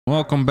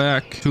Welcome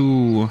back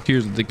to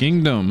Tears of the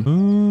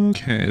Kingdom.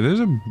 Okay, there's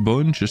a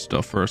bunch of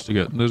stuff for us to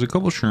get. There's a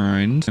couple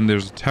shrines and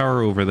there's a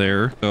tower over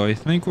there. So I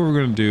think what we're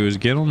going to do is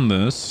get on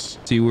this,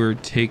 see where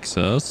it takes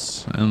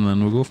us, and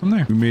then we'll go from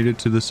there. We made it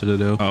to the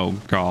Citadel. Oh,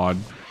 God.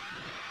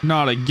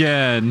 Not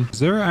again. Is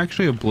there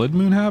actually a blood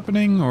moon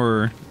happening,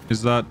 or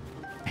is that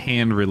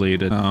hand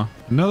related? Oh,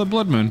 another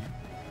blood moon.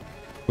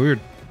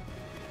 Weird.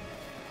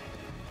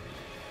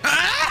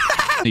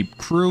 A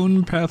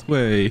prone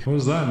pathway. What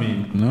does that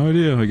mean? No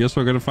idea. I guess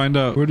we're gonna find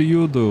out. What do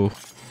you do?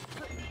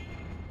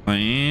 Oh,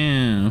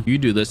 yeah. You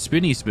do the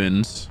spinny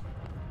spins.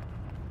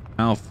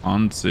 How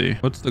fancy.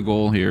 What's the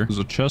goal here? There's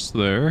a chest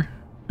there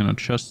and a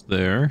chest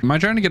there. Am I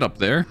trying to get up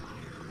there?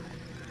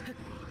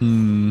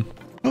 Oh,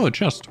 a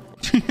chest.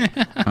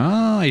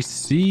 Ah, I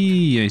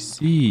see. I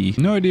see.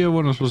 No idea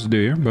what I'm supposed to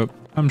do here, but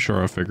I'm sure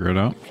I'll figure it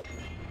out.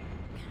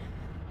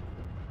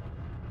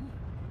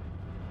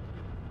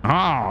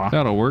 Ah,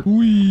 that'll work.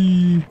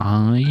 Whee!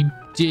 I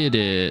did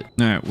it.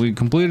 All right, we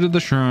completed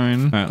the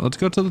shrine. All right, let's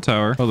go to the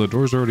tower. Oh, the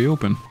door's already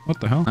open. What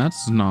the hell?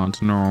 That's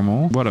not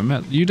normal. What a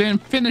mess. You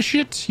didn't finish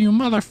it, you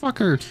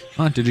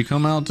motherfucker. Did you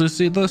come out to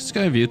see the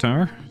Skyview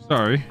Tower?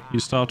 Sorry, you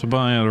stopped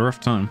by at a rough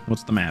time.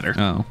 What's the matter?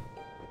 Oh,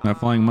 that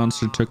flying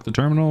monster took the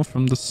terminal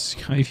from the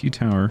Skyview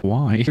Tower.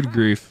 Why? Good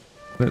grief.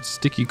 That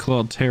sticky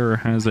clawed terror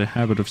has a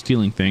habit of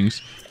stealing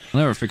things. I'll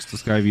never fix the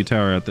Skyview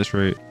Tower at this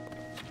rate.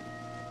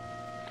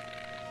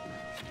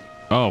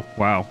 Oh,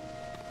 wow.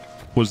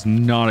 Was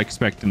not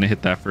expecting to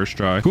hit that first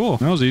try. Cool.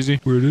 That was easy.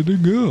 Where did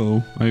it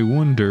go? I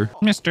wonder.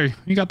 Mister,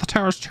 you got the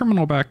tower's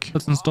terminal back.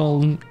 Let's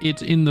install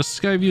it in the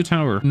Skyview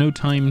Tower. No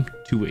time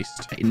to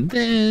waste. Tighten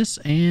this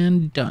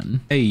and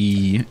done.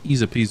 Hey,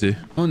 easy peasy.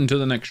 On to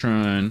the next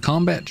shrine.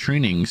 Combat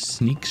training,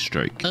 sneak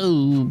strike.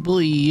 Oh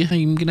boy,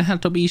 I'm gonna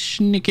have to be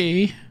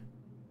sneaky.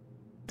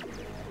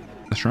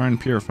 The shrine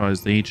purifies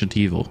the ancient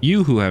evil.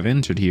 You who have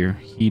entered here,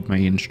 heed my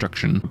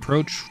instruction.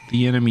 Approach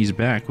the enemy's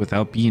back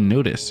without being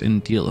noticed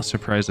and deal a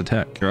surprise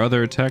attack. Your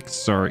other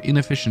attacks are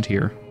inefficient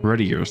here.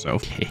 Ready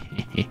yourself.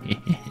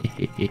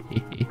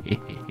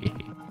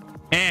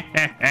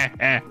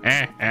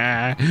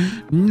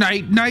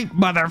 Night, night,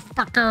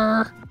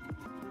 motherfucker.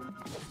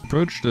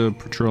 Approach the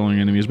patrolling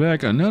enemy's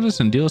back unnoticed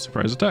and deal a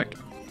surprise attack.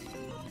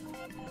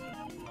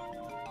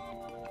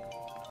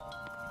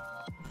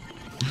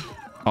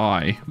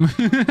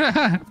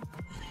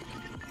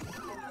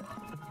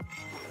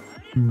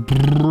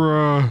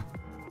 Bruh.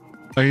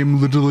 I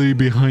am literally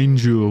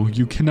behind you.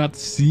 You cannot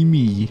see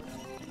me.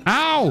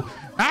 Ow!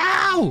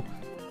 Ow!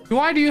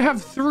 Why do you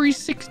have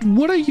 360?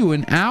 What are you,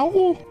 an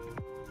owl?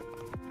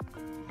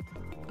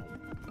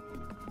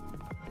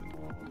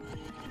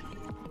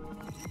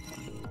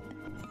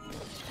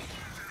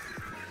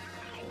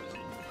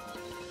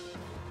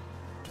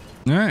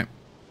 All right.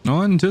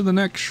 On to the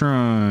next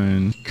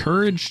shrine.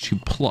 Courage to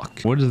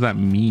pluck. What does that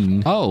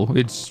mean? Oh,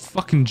 it's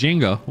fucking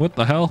Jenga. What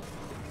the hell?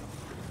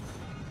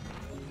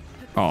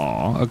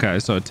 Oh, okay.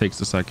 So it takes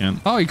a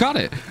second. Oh, I got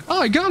it. Oh,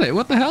 I got it.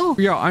 What the hell?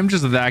 Yo, I'm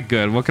just that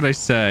good. What can I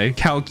say?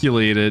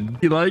 Calculated.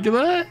 You like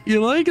that?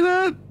 You like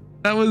that?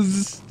 That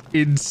was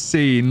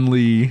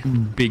insanely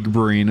big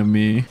brain of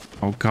me.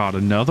 Oh God,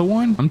 another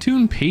one? I'm too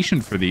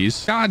impatient for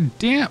these. God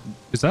damn.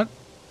 Is that...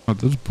 Oh,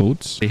 those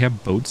boats? They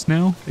have boats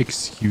now?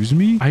 Excuse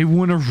me? I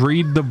want to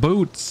raid the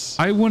boats.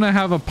 I want to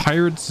have a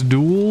pirate's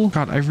duel.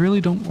 God, I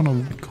really don't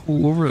want to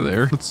go over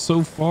there. It's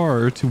so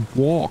far to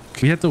walk.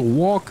 We have to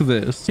walk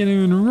this. Can't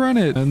even run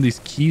it. And these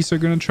geese are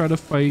going to try to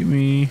fight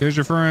me. Here's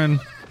your friend.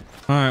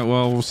 All right,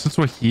 well, since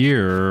we're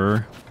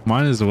here,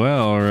 might as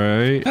well,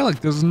 right? Hey, look,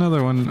 there's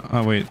another one.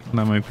 Oh, wait,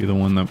 that might be the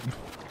one that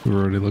we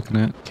were already looking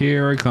at.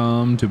 Here I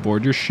come to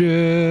board your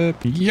ship.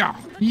 Yeah,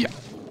 yeah.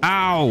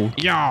 Ow.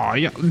 Yeah,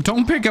 yeah.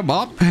 Don't pick him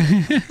up.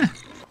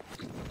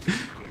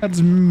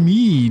 That's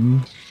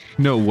mean.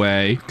 No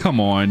way. Come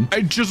on. I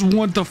just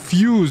want the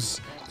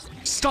fuse.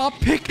 Stop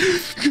pick.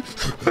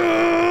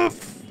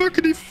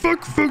 Fuckity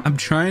fuck. I'm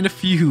trying to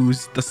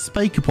fuse the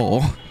spike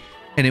ball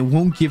and it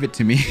won't give it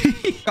to me.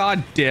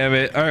 God damn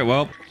it. All right,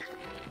 well.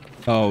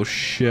 Oh,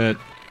 shit.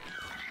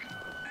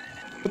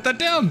 Put that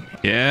down.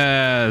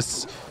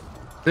 Yes.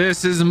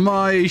 This is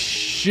my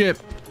ship.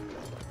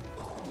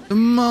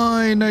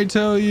 Mine, I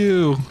tell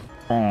you.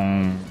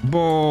 Boom,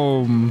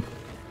 boom.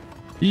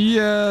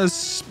 Yes,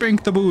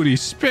 spank the booty,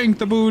 spank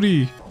the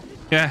booty.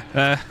 Yeah,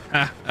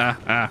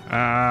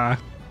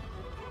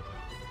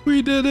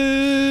 we did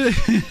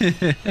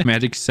it.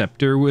 Magic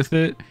scepter with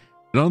it.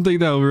 I don't think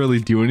that'll really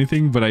do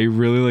anything, but I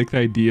really like the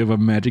idea of a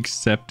magic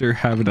scepter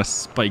having a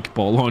spike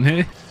ball on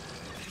it.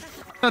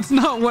 That's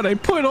not what I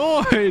put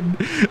on.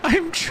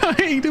 I'm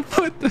trying to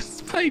put the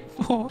spike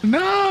ball.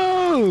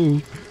 No.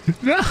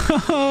 No.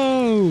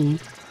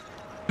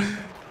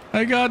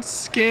 I got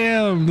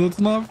scammed. That's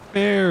not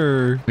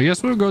fair. I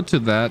guess we'll go to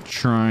that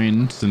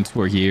shrine since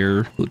we're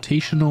here.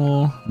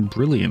 Flotational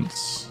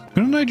brilliance.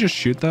 Couldn't I just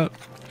shoot that?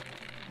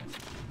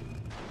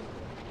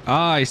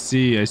 Ah, I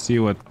see. I see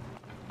what...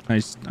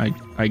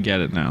 I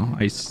get it now.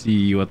 I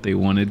see what they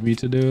wanted me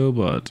to do,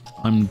 but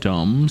I'm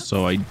dumb,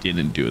 so I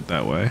didn't do it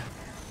that way.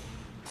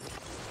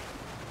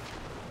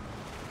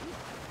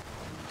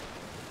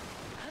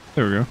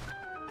 There we go.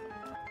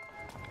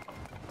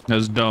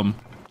 That's dumb.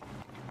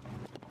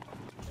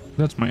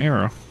 That's my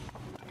arrow.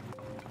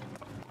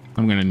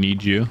 I'm gonna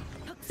need you.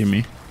 Give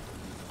me.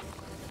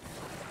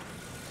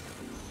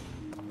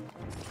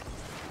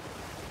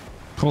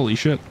 Holy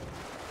shit.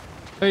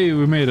 Hey,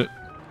 we made it.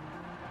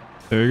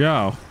 There you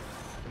go.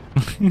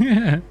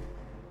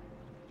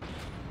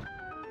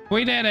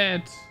 We did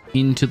it.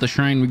 Into the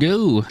shrine we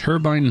go.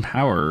 Turbine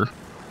power.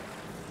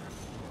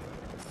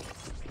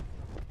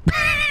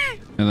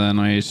 And then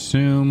I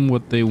assume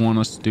what they want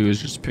us to do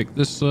is just pick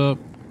this up,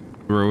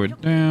 throw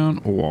it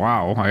down. Oh,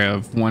 wow, I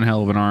have one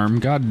hell of an arm.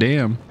 God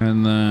damn.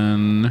 And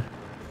then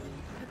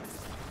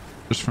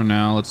just for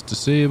now, let's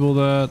disable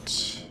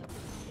that.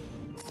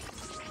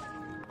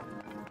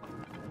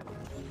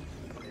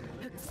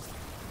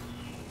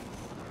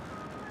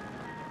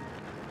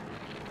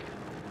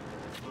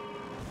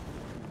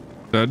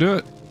 Did I do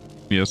it?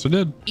 Yes, I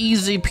did.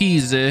 Easy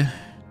peasy.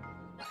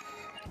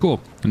 Cool.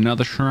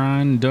 Another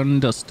shrine done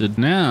and dusted.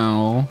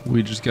 Now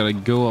we just gotta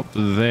go up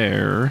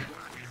there.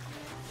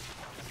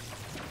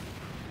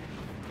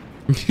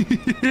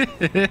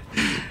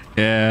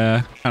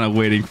 Yeah, kind of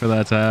waiting for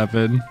that to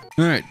happen.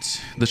 All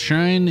right. The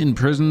shrine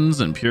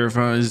imprisons and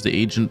purifies the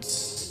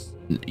agent's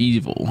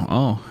evil.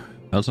 Oh,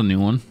 that's a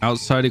new one.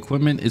 Outside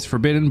equipment is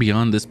forbidden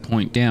beyond this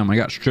point. Damn, I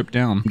got stripped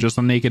down. Just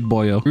a naked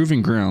boyo.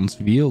 Proving grounds,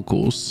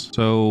 vehicles.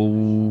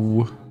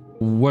 So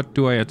what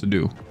do I have to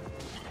do?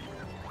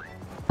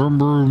 Boom,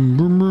 boom,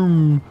 boom,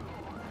 boom.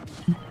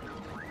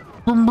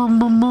 Boom, boom,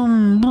 boom,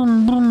 boom,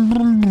 boom, boom,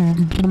 boom,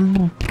 boom,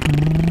 boom.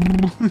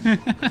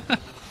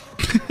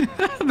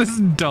 This is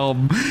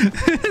dumb.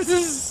 This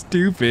is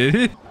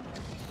stupid.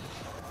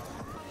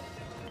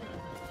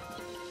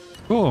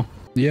 Cool.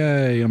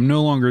 Yay, I'm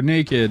no longer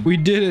naked. We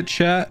did it,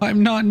 chat.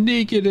 I'm not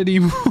naked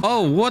anymore.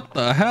 Oh, what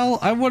the hell?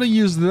 I want to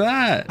use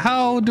that.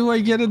 How do I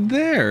get it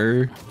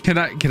there? Can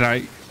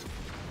I?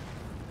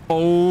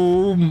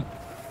 Oh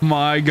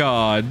my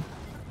God.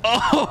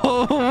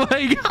 Oh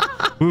my God.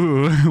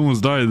 Ooh, I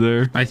almost died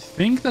there. I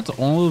think that's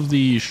all of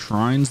the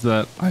shrines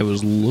that I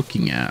was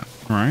looking at,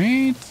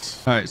 right?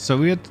 All right, so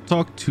we have to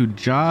talk to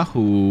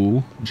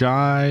Jahu.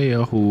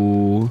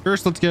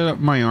 First, let's get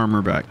my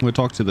armor back. We'll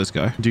talk to this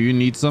guy. Do you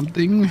need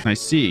something? I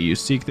see. You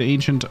seek the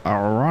ancient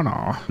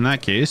Arana. In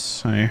that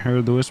case, I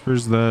heard the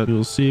whispers that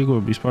you'll seek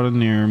will be spotted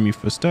near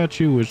Mifa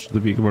statue, which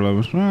the people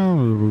was.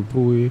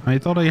 I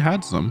thought I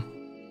had some.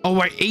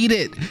 Oh, I ate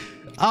it.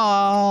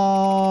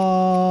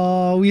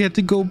 Oh, we had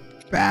to go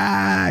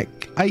back.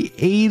 I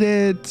ate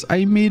it.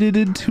 I made it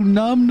into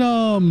num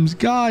nums.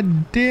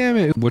 God damn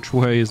it. Which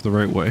way is the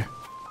right way?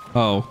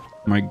 Oh,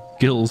 my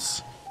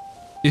gills.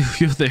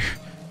 If you're there,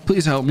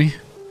 please help me.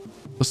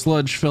 The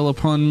sludge fell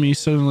upon me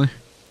suddenly.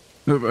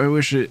 I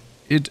wish it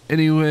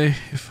anyway,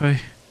 if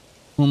I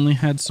only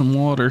had some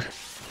water.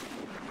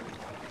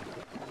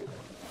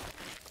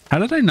 How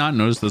did I not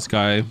notice this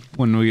guy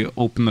when we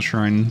opened the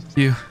shrine?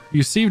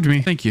 You saved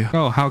me. Thank you.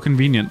 Oh, how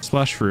convenient.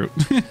 Splash fruit.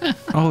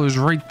 Oh, it was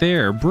right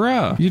there.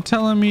 Bruh. You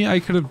telling me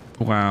I could have...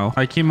 Wow.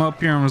 I came up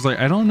here and was like,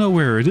 I don't know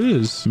where it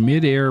is.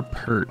 Mid-air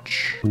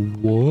perch.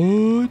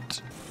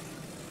 What?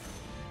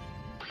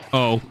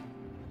 Oh.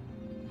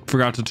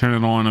 Forgot to turn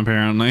it on,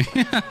 apparently.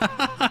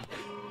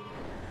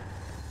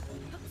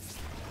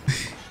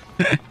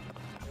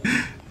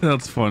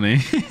 That's funny.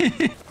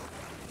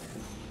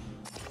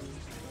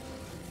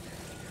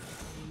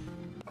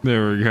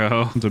 There we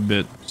go. It's a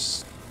bit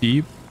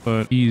steep,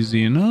 but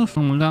easy enough.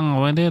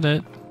 Oh, we did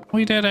it.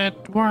 We did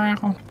it.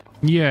 Wow.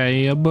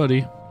 Yeah,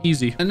 buddy.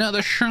 Easy.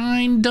 Another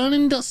shrine done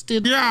and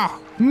dusted. Yeah.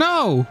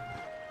 No.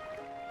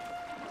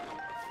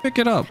 Pick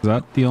it up. Is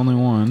that the only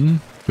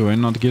one? Do I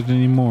not get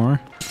any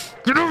more?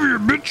 Get over here,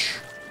 bitch.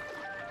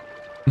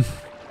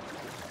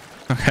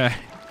 Okay.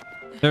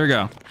 There we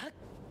go.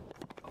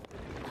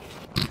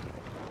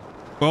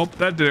 Well,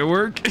 that didn't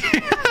work.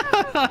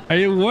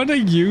 I want to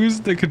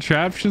use the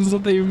contraptions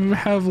that they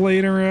have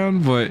laying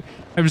around, but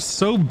I'm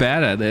so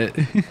bad at it.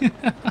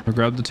 We'll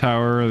grab the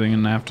tower,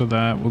 then after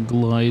that we'll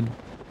glide.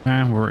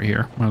 We're right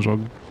here. Might as well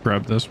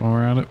grab this while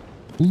we're at it.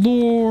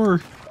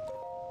 Lore!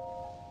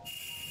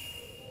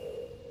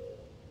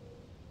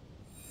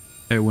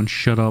 Everyone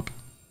shut up.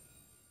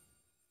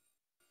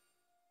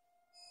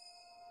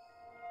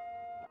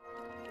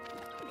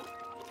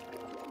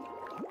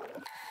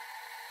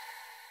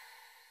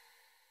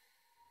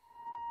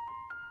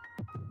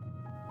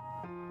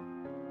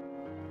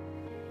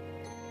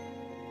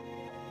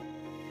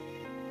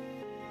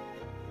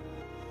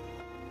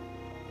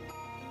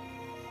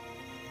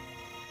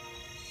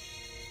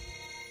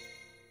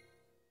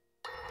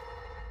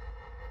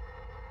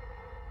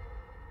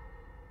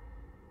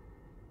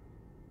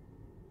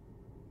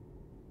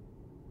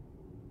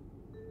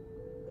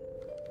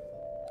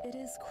 It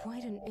is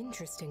quite an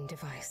interesting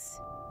device.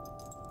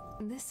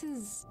 This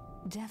is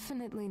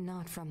definitely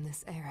not from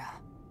this era.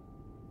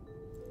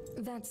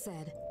 That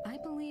said, I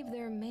believe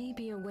there may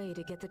be a way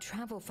to get the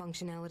travel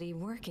functionality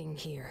working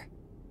here.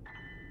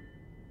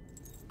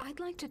 I'd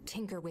like to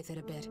tinker with it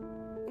a bit.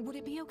 Would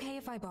it be okay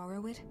if I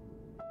borrow it?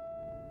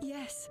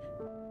 Yes,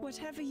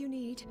 whatever you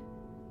need.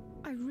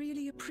 I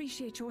really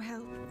appreciate your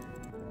help.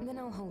 Then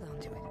I'll hold on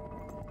to it.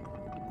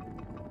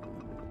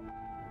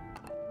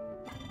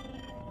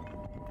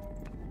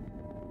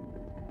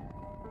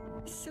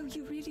 So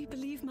you really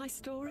believe my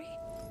story?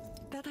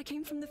 That I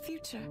came from the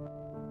future?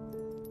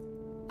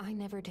 I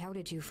never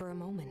doubted you for a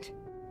moment.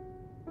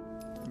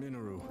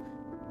 Minoru,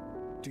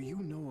 do you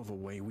know of a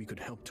way we could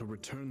help to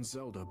return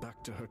Zelda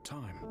back to her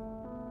time?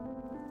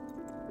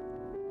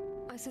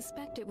 I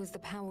suspect it was the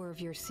power of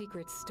your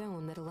secret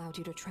stone that allowed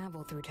you to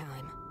travel through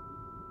time.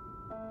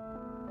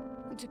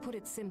 To put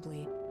it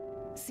simply,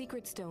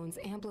 secret stones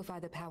amplify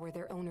the power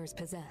their owners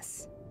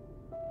possess.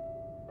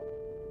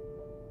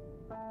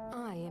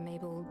 I am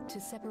able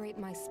to separate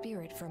my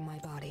spirit from my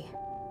body.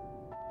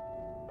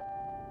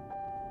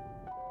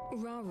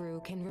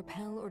 Rauru can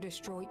repel or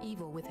destroy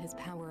evil with his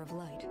power of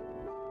light.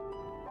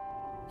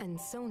 And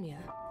Sonia,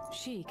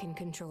 she can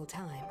control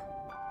time.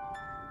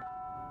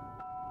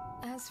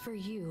 As for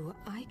you,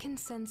 I can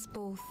sense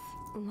both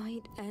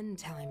light and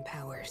time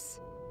powers.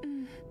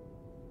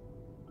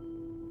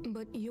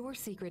 But your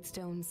secret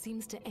stone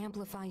seems to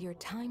amplify your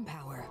time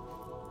power.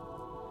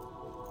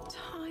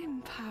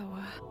 Time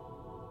power.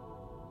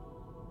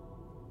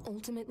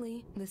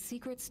 Ultimately, the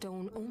secret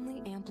stone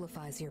only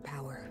amplifies your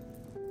power.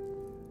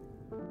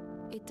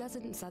 It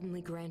doesn't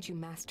suddenly grant you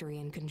mastery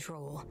and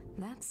control.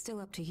 That's still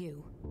up to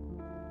you.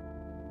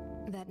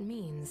 That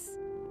means,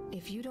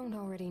 if you don't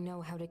already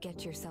know how to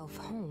get yourself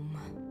home...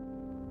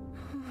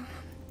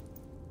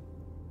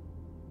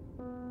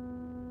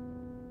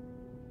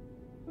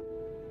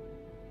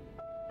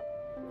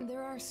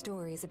 There are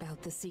stories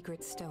about the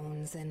secret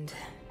stones and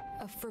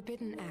a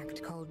forbidden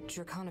act called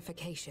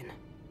draconification.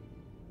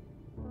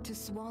 To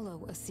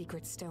swallow a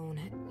secret stone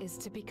is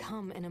to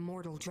become an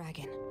immortal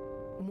dragon,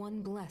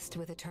 one blessed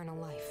with eternal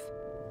life.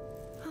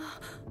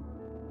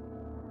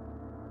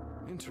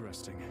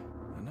 Interesting.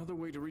 Another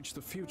way to reach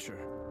the future,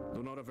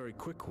 though not a very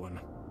quick one.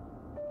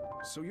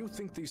 So you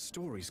think these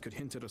stories could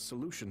hint at a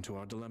solution to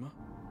our dilemma?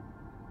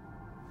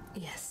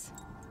 Yes.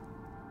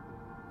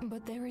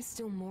 But there is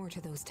still more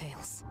to those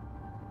tales.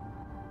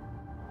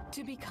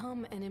 To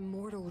become an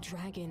immortal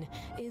dragon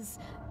is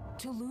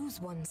to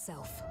lose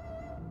oneself.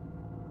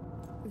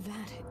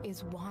 That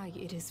is why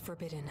it is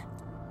forbidden.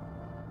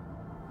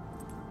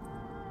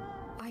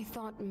 I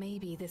thought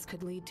maybe this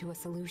could lead to a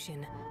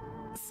solution,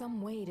 some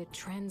way to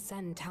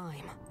transcend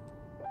time.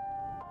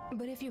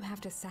 But if you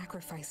have to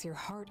sacrifice your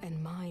heart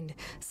and mind,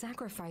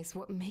 sacrifice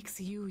what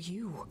makes you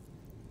you.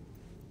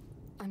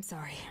 I'm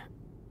sorry.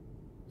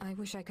 I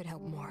wish I could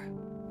help more.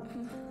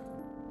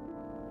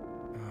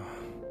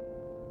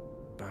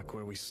 Back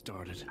where we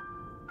started.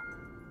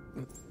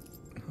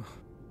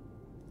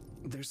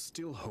 There's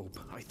still hope.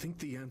 I think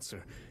the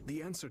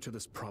answer to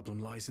this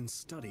problem lies in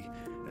study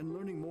and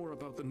learning more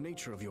about the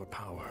nature of your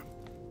power.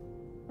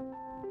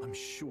 I'm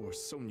sure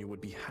Sonia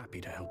would be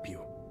happy to help you.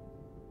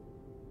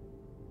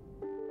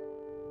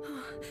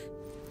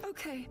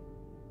 Okay.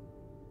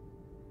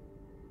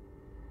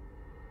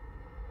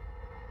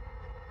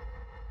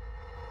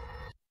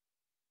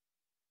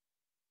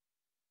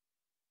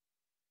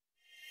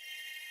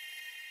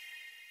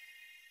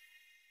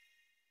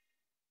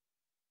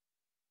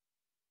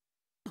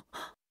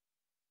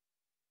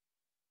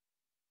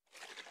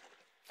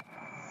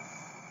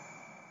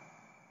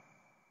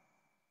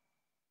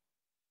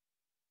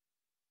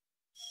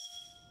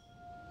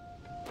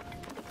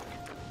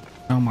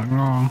 Oh my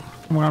god.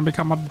 I'm gonna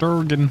become a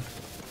Durgan.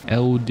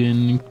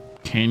 Elden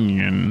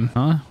Canyon.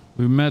 Huh?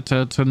 We met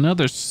at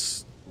another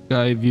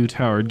sky view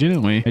tower,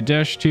 didn't we? I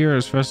dashed here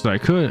as fast as I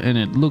could, and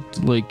it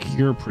looked like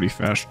you're pretty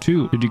fast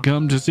too. Did you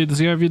come to see the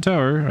sky view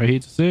tower? I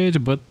hate to say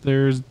it, but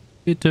there's a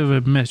bit of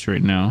a mess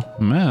right now.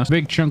 A mess? A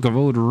big chunk of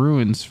old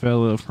ruins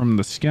fell from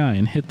the sky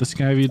and hit the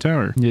sky view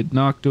tower. It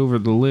knocked over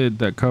the lid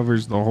that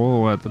covers the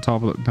hole at the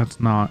top of the...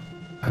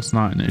 That's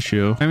not an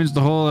issue. That means the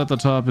hole at the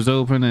top is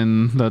open,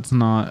 and that's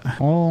not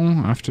all.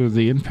 After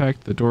the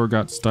impact, the door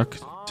got stuck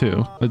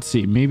too. Let's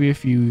see, maybe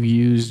if you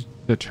used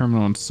the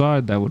terminal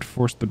inside, that would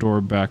force the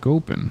door back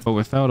open. But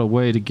without a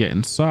way to get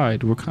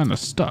inside, we're kind of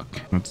stuck.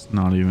 That's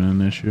not even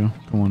an issue.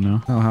 Come on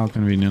now. Oh, how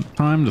convenient.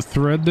 Time to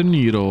thread the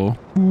needle.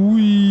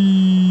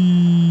 Whee!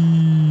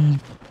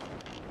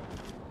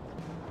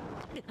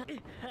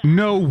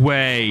 No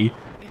way.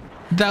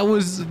 That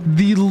was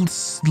the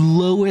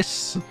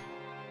slowest...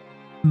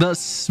 The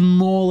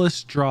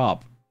smallest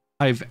drop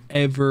I've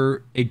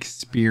ever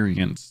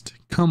experienced.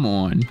 Come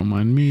on. Don't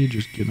mind me,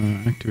 just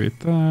gonna activate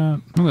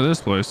that. Look at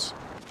this place.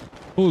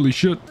 Holy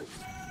shit.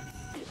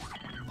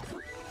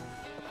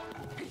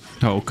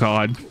 Oh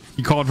god.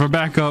 He called for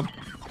backup.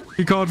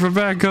 He called for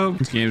backup.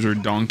 These games are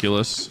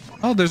donkulous.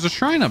 Oh, there's a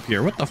shrine up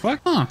here. What the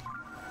fuck? Huh.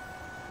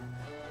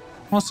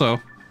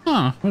 Also,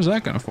 huh. Where's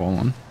that gonna fall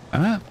on?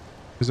 That?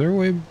 Is there a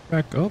way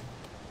back up?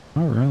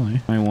 Oh, really?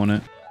 I want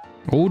it.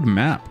 Old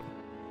map.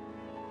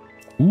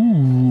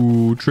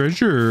 Ooh,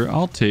 treasure.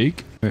 I'll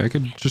take. Wait, I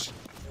could just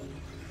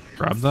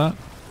grab that.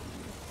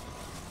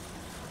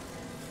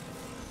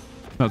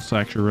 That's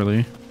actually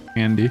really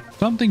handy.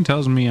 Something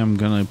tells me I'm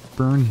gonna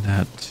burn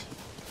that.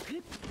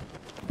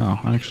 Oh,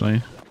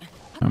 actually,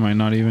 I might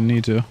not even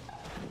need to.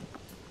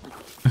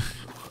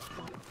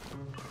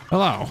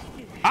 Hello.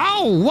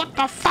 Oh, what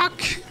the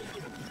fuck?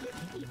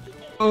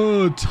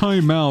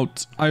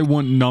 Timeout. I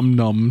want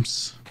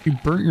num-nums. You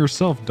burnt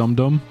yourself,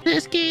 dum-dum.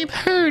 This game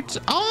hurts.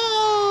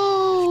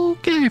 Oh,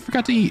 okay. I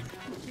forgot to eat.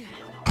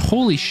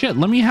 Holy shit.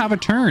 Let me have a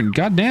turn.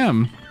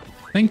 Goddamn.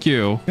 Thank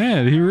you.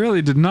 Man, he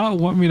really did not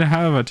want me to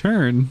have a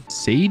turn.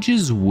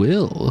 Sage's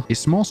Will. A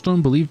small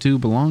stone believed to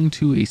belong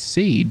to a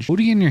sage.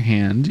 Holding in your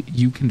hand,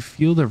 you can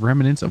feel the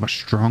remnants of a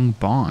strong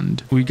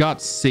bond. We got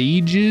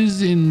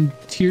sages in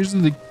Tears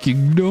of the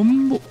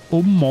Kingdom.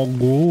 Oh my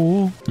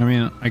god. I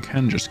mean, I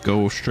can just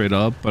go straight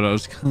up, but I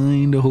was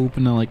kind of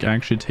hoping to like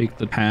actually take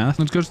the path.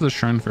 Let's go to the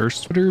shrine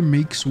first. Twitter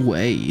makes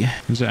way.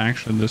 Is it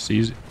actually this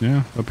easy?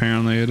 Yeah,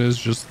 apparently it is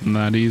just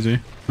that easy.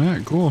 All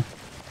right, cool.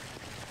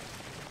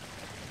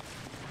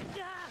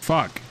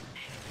 Fuck.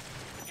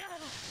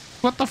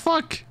 What the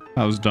fuck?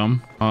 That was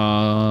dumb.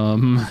 I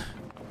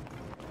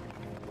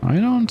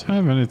don't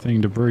have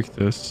anything to break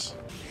this.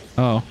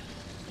 Oh.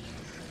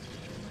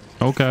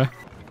 Okay.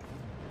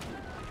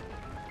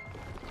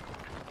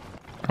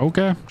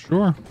 Okay,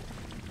 sure.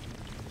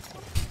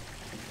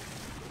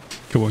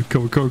 Come on,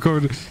 come on, come on, come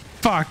on.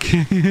 Fuck.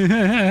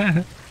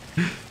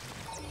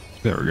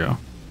 There we go.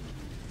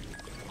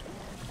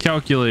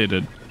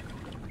 Calculated.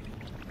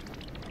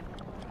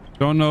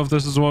 Don't know if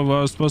this is what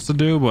I was supposed to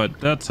do, but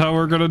that's how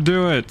we're gonna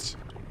do it.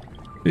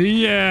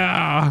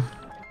 Yeah.